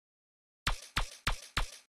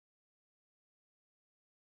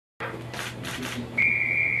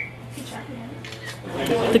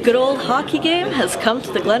The good old hockey game has come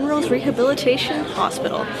to the Glenrose Rehabilitation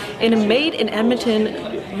Hospital in a made in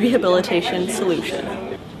Edmonton rehabilitation solution.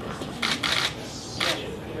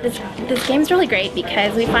 This game's really great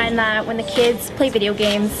because we find that when the kids play video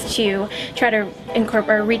games to try to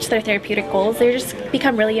incorporate or reach their therapeutic goals, they just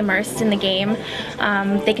become really immersed in the game.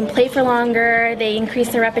 They can play for longer, they increase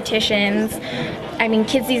their repetitions. I mean,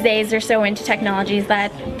 kids these days are so into technologies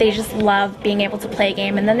that they just love being able to play a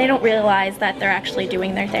game, and then they don't realize that they're actually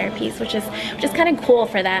doing their therapies, which is kind of cool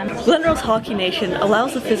for them. Glenrose Hockey Nation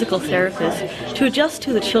allows the physical therapist to adjust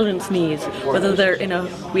to the children's needs, whether they're in a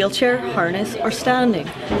wheelchair, harness, or standing,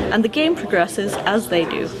 and the game progresses as they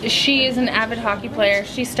do. She is an avid hockey player.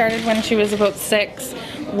 She started when she was about 6,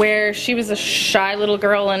 where she was a shy little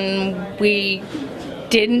girl and we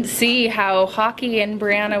didn't see how hockey and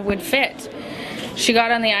Brianna would fit. She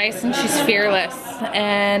got on the ice and she's fearless,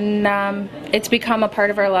 and it's become a part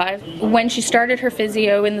of our lives. When she started her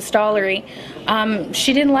physio in the stallery,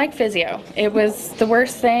 she didn't like physio. It was the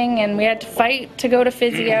worst thing and we had to fight to go to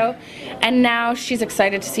physio, and now she's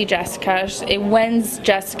excited to see Jessica. It wins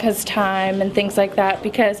Jessica's time and things like that,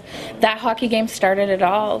 because that hockey game started it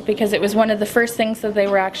all, because it was one of the first things that they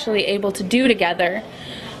were actually able to do together.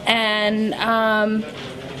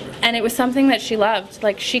 And it was something that she loved,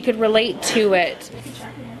 like she could relate to it.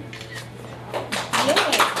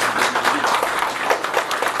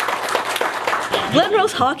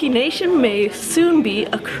 Glenrose Hockey Nation may soon be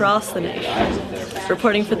across the nation.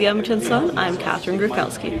 Reporting for the Edmonton Sun, I'm Catherine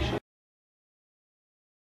Grukowski.